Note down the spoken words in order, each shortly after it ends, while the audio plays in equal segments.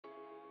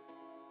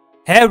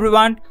Hey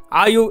everyone,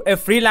 are you a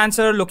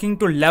freelancer looking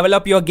to level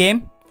up your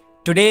game?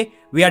 Today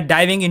we are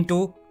diving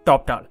into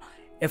Toptal,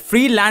 a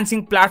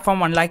freelancing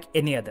platform unlike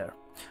any other.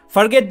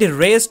 Forget the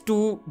race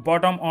to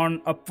bottom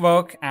on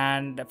Upwork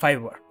and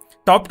Fiverr.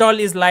 Toptal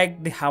is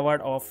like the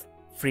Harvard of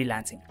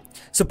freelancing.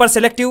 Super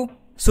selective,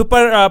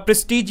 super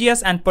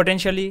prestigious, and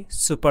potentially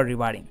super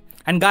rewarding.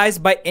 And guys,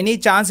 by any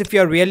chance, if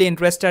you're really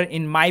interested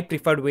in my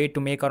preferred way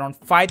to make around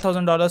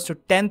 $5,000 to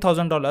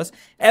 $10,000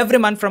 every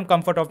month from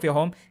comfort of your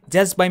home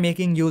just by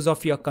making use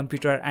of your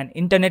computer and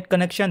internet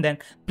connection, then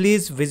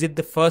please visit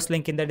the first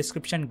link in the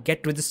description,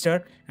 get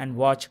registered and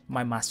watch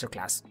my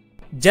masterclass.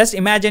 Just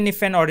imagine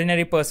if an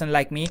ordinary person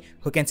like me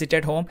who can sit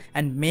at home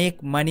and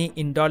make money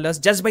in dollars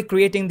just by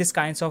creating these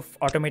kinds of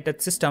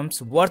automated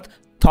systems worth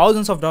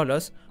thousands of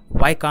dollars.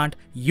 Why can't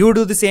you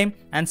do the same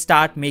and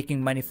start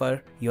making money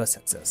for your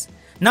success?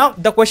 Now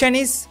the question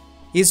is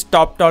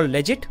Toptal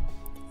legit?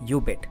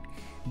 You bet.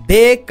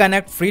 They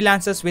connect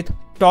freelancers with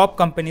top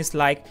companies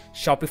like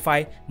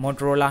Shopify,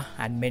 Motorola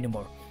and many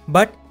more.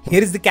 But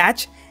here is the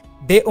catch.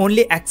 They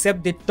only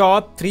accept the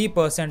top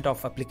 3%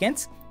 of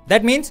applicants.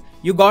 That means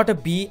you gotta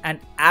be an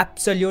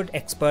absolute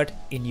expert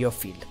in your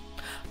field.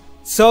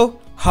 So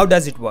how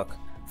does it work?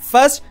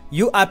 First,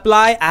 you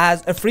apply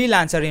as a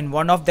freelancer in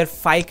one of their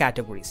 5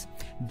 categories: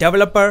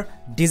 developer,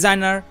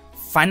 designer,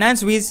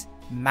 finance whiz,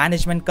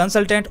 management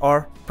consultant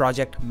or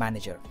project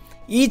manager.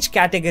 Each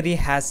category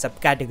has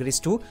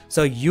subcategories too,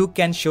 so you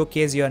can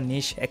showcase your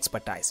niche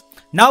expertise.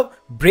 Now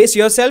brace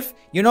yourself.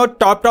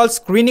 Toptal's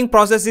screening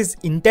process is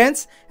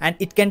intense and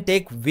it can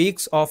take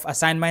weeks of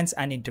assignments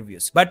and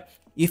interviews. But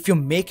if you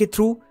make it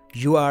through,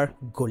 you are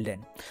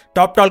golden.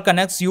 Toptal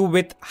connects you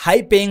with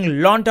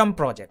high-paying long-term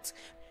projects.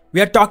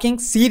 We are talking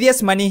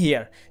serious money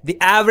here. The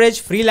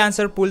average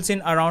freelancer pulls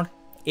in around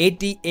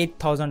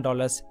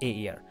 $88,000 a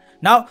year.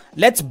 Now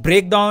let's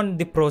break down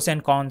the pros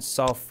and cons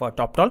of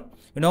Toptal.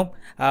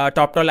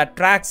 Toptal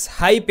attracts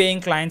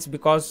high-paying clients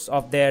because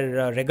of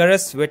their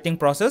rigorous vetting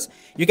process.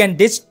 You can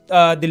ditch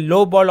the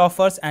low-ball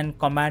offers and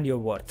command your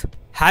worth.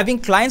 Having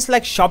clients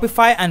like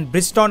Shopify and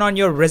Bridgestone on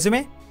your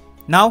resume?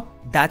 Now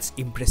that's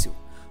impressive.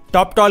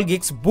 Toptal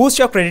gigs boost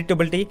your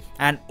credibility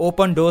and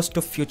open doors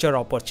to future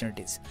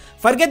opportunities.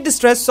 Forget the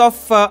stress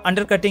of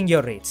undercutting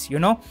your rates.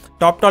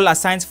 Toptal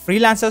assigns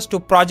freelancers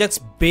to projects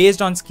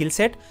based on skill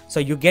set,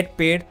 so you get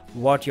paid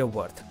what you're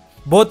worth.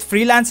 Both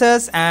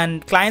freelancers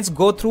and clients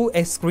go through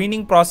a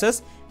screening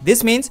process.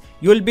 This means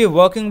you will be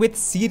working with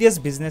serious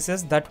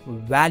businesses that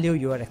value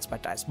your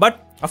expertise.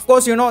 But of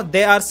course,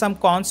 there are some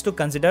cons to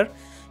consider.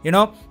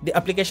 The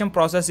application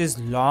process is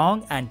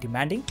long and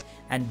demanding,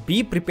 and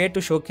be prepared to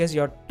showcase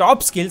your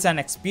top skills and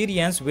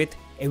experience with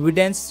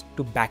evidence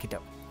to back it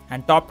up.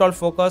 And Toptal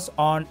focus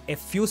on a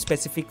few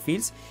specific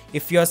fields.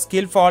 If your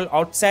skill fall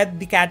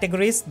outside the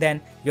categories, then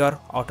you're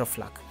out of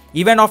luck.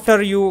 Even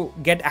after you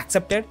get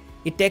accepted,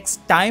 it takes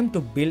time to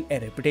build a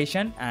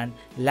reputation and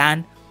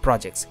land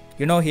projects.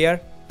 Here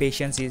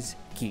patience is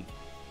key.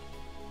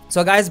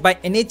 So guys, by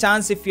any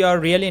chance, if you are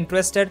really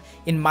interested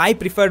in my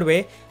preferred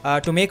way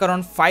to make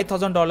around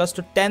 $5,000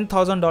 to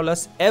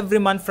 $10,000 every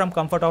month from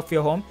comfort of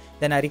your home,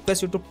 then I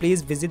request you to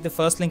please visit the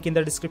first link in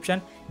the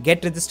description,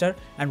 get registered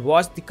and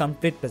watch the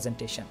complete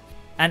presentation.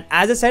 And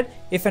as I said,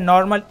 if a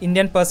normal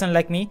Indian person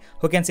like me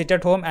who can sit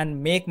at home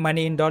and make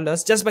money in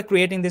dollars just by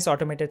creating these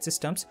automated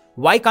systems,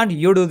 why can't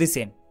you do the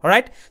same?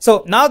 Alright,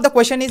 so now the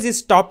question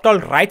is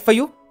Toptal right for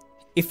you?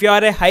 If you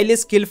are a highly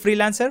skilled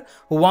freelancer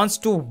who wants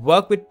to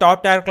work with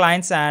top tier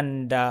clients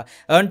and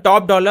earn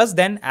top dollars,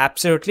 then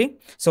absolutely.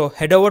 So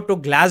head over to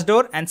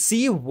Glassdoor and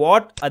see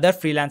what other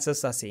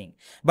freelancers are saying.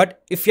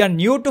 But if you are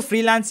new to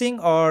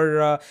freelancing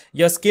or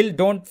your skill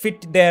don't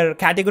fit their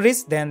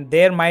categories, then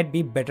there might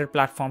be better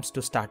platforms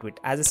to start with.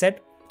 As I said,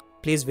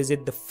 please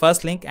visit the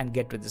first link and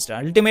get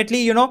registered.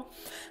 Ultimately,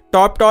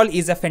 Toptal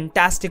is a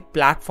fantastic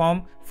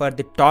platform for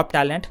the top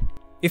talent.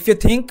 If you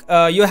think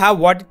you have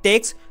what it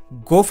takes,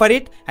 go for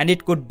it, and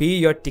it could be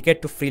your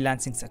ticket to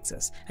freelancing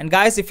success. And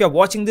guys, if you're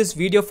watching this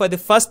video for the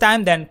first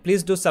time, then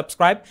please do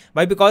subscribe.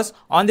 Why? Because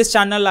on this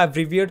channel I've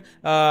reviewed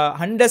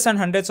hundreds and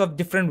hundreds of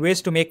different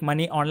ways to make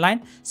money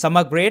online. Some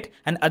are great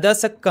and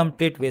others are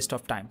complete waste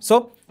of time.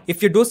 So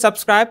if you do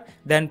subscribe,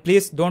 then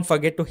please don't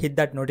forget to hit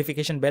that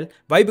notification bell.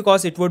 Why?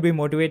 Because it would be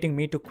motivating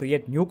me to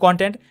create new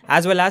content,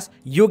 as well as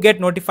you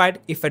get notified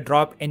if I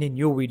drop any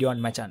new video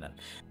on my channel.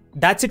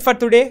 That's it for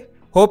today.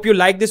 Hope you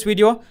like this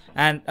video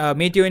and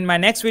meet you in my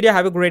next video.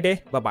 Have a great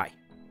day. Bye-bye.